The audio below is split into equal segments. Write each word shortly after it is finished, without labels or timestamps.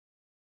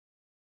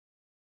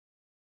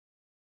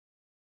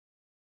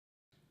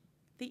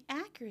The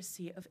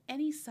accuracy of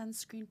any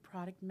sunscreen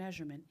product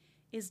measurement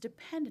is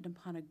dependent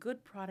upon a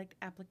good product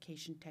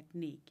application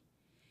technique.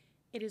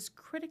 It is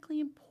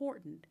critically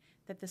important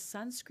that the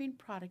sunscreen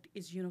product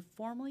is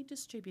uniformly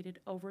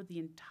distributed over the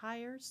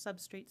entire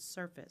substrate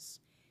surface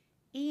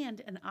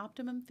and an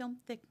optimum film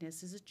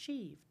thickness is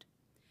achieved.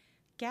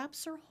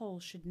 Gaps or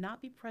holes should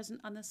not be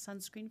present on the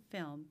sunscreen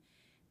film,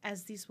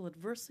 as these will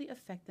adversely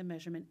affect the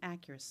measurement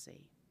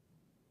accuracy.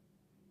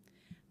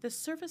 The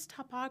surface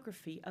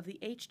topography of the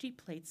HD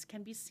plates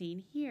can be seen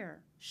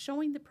here,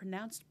 showing the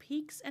pronounced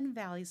peaks and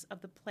valleys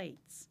of the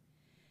plates.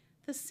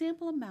 The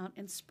sample amount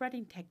and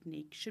spreading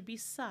technique should be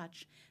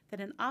such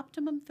that an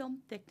optimum film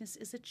thickness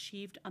is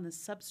achieved on the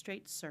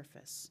substrate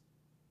surface.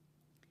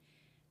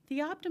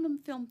 The optimum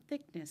film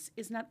thickness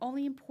is not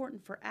only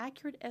important for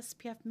accurate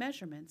SPF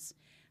measurements,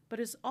 but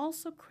is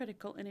also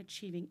critical in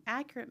achieving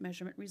accurate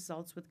measurement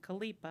results with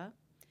Calipa,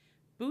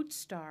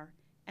 Bootstar,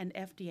 and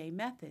FDA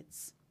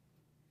methods.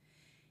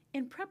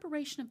 In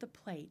preparation of the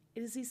plate,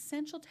 it is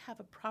essential to have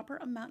a proper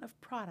amount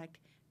of product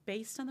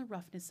based on the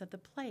roughness of the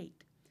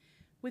plate.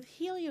 With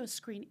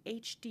Helioscreen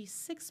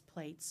HD6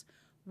 plates,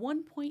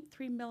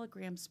 1.3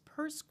 milligrams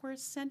per square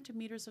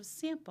centimeters of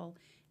sample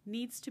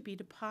needs to be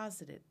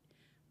deposited,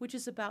 which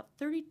is about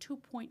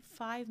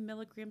 32.5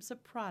 milligrams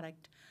of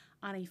product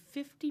on a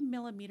 50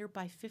 millimeter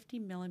by 50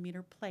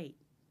 millimeter plate.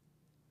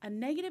 A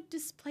negative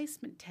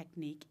displacement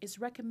technique is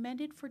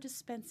recommended for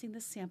dispensing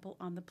the sample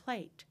on the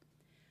plate.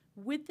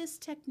 With this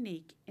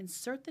technique,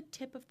 insert the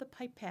tip of the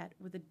pipette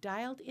with a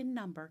dialed-in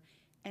number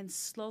and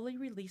slowly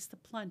release the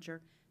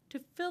plunger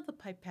to fill the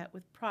pipette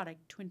with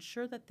product to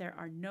ensure that there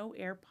are no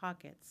air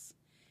pockets.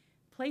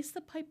 Place the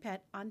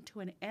pipette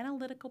onto an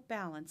analytical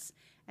balance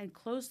and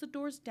close the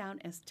doors down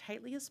as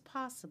tightly as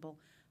possible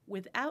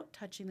without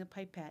touching the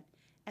pipette,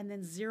 and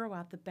then zero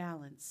out the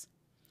balance.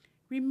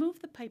 Remove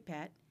the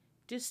pipette,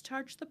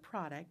 discharge the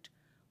product,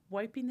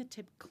 wiping the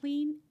tip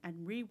clean,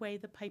 and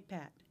reweigh the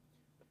pipette.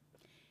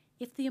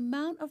 If the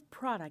amount of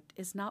product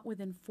is not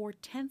within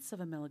 0.4 of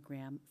a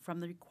milligram from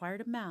the required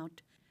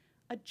amount,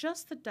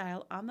 adjust the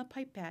dial on the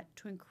pipette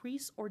to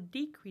increase or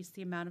decrease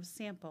the amount of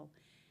sample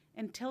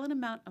until an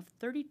amount of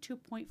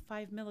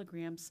 32.5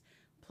 milligrams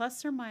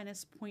plus or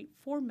minus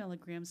 0.4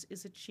 milligrams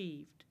is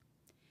achieved.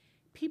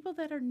 People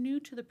that are new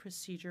to the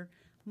procedure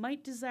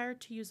might desire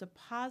to use a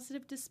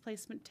positive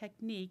displacement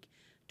technique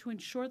to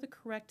ensure the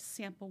correct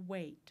sample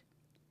weight.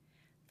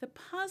 The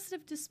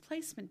positive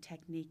displacement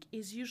technique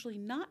is usually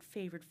not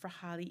favored for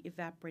highly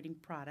evaporating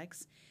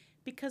products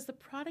because the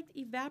product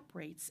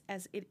evaporates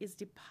as it is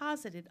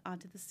deposited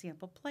onto the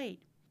sample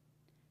plate.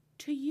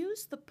 To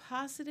use the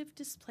positive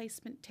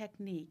displacement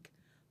technique,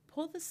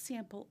 pull the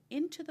sample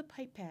into the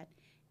pipette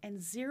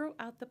and zero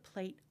out the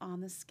plate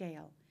on the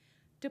scale.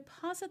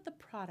 Deposit the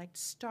product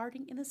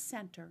starting in the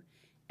center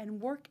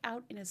and work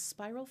out in a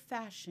spiral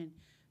fashion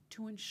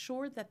to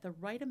ensure that the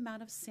right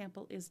amount of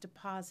sample is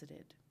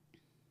deposited.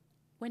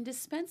 When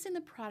dispensing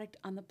the product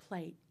on the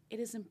plate, it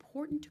is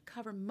important to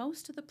cover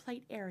most of the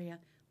plate area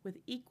with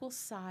equal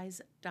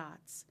size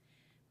dots.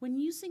 When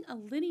using a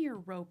linear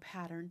row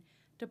pattern,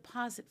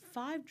 deposit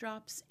 5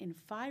 drops in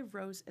 5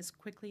 rows as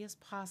quickly as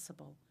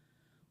possible,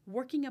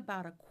 working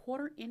about a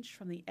 1/4 inch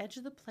from the edge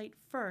of the plate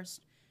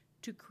first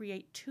to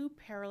create 2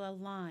 parallel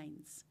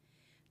lines.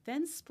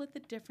 Then split the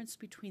difference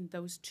between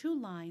those 2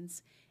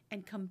 lines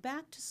and come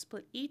back to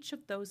split each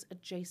of those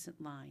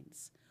adjacent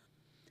lines.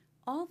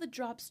 All the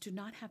drops do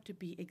not have to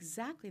be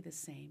exactly the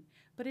same,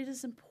 but it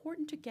is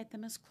important to get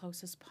them as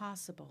close as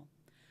possible.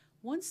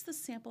 Once the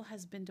sample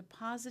has been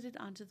deposited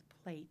onto the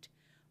plate,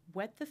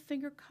 wet the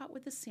finger cut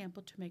with the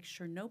sample to make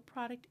sure no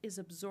product is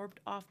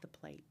absorbed off the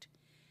plate.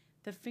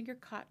 The finger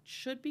cut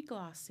should be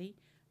glossy,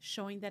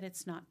 showing that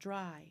it's not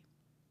dry.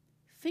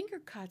 Finger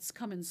cuts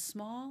come in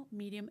small,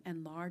 medium,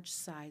 and large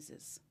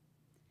sizes.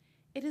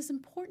 It is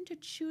important to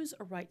choose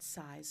a right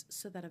size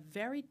so that a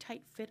very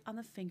tight fit on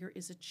the finger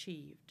is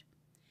achieved.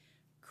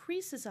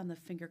 Creases on the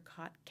finger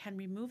cut can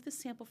remove the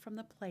sample from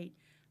the plate,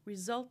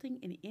 resulting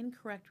in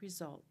incorrect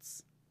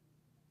results.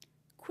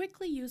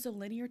 Quickly use a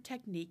linear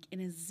technique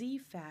in a Z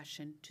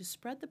fashion to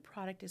spread the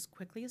product as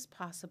quickly as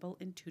possible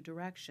in 2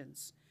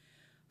 directions.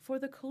 For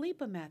the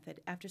Calipa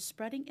method, after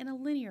spreading in a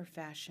linear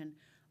fashion,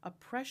 a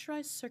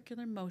pressurized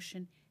circular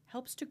motion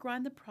helps to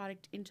grind the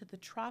product into the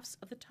troughs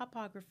of the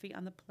topography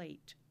on the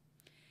plate.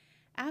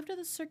 After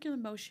the circular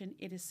motion,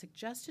 it is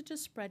suggested to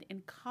spread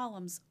in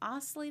columns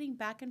oscillating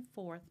back and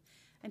forth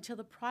until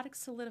the product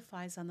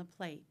solidifies on the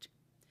plate.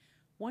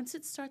 Once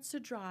it starts to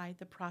dry,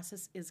 the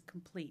process is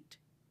complete.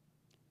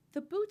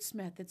 The Boots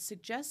method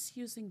suggests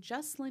using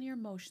just linear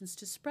motions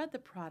to spread the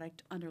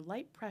product under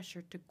light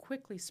pressure to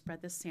quickly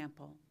spread the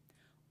sample.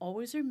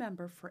 Always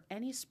remember for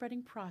any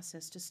spreading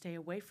process to stay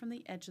away from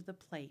the edge of the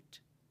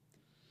plate.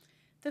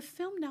 The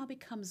film now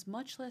becomes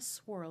much less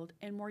swirled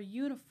and more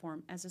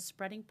uniform as the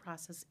spreading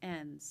process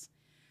ends.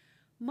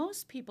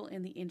 Most people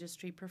in the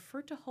industry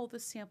prefer to hold the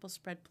sample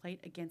spread plate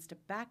against a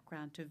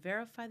background to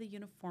verify the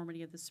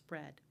uniformity of the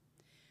spread.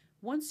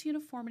 Once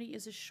uniformity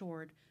is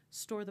assured,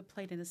 store the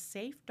plate in a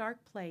safe,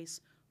 dark place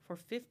for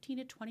 15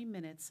 to 20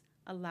 minutes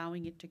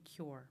allowing it to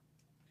cure.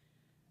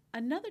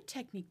 Another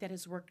technique that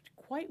has worked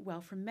quite well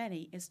for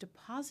many is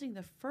depositing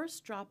the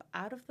first drop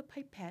out of the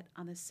pipette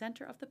on the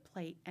center of the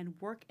plate and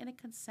work in a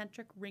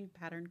concentric ring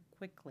pattern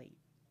quickly.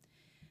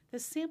 The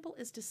sample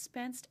is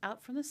dispensed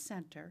out from the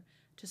center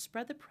to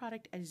spread the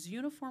product as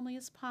uniformly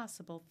as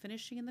possible,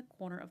 finishing in the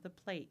corner of the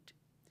plate.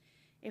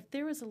 If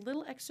there is a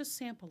little extra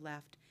sample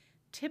left,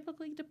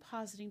 typically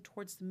depositing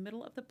towards the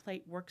middle of the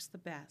plate works the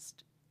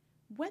best.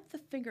 Wet the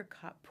finger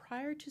cup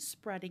prior to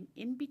spreading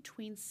in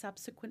between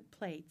subsequent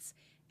plates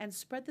and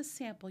spread the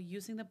sample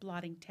using the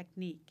blotting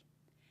technique.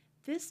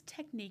 This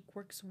technique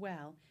works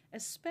well,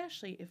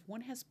 especially if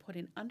one has put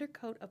an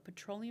undercoat of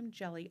petroleum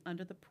jelly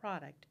under the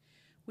product,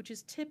 which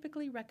is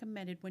typically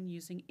recommended when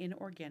using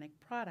inorganic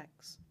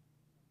products.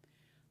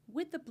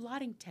 With the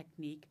blotting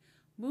technique,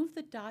 move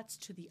the dots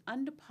to the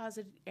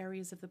undeposited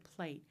areas of the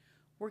plate,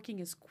 working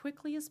as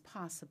quickly as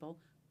possible,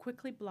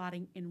 quickly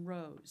blotting in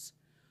rows.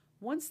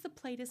 Once the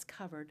plate is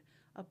covered,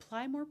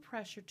 apply more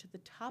pressure to the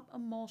top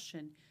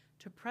emulsion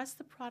to press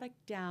the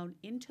product down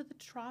into the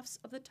troughs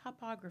of the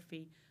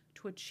topography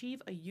to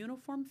achieve a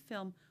uniform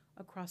film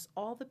across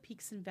all the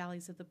peaks and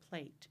valleys of the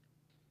plate.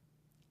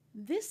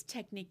 This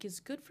technique is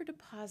good for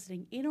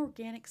depositing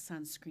inorganic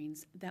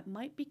sunscreens that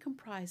might be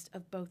comprised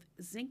of both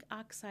zinc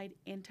oxide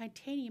and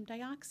titanium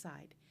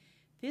dioxide.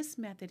 This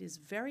method is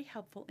very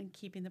helpful in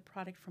keeping the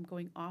product from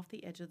going off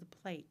the edge of the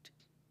plate.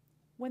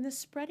 When the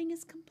spreading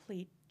is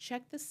complete,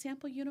 check the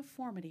sample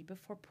uniformity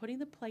before putting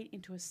the plate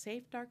into a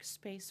safe dark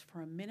space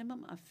for a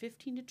minimum of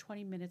 15 to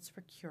 20 minutes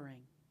for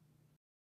curing.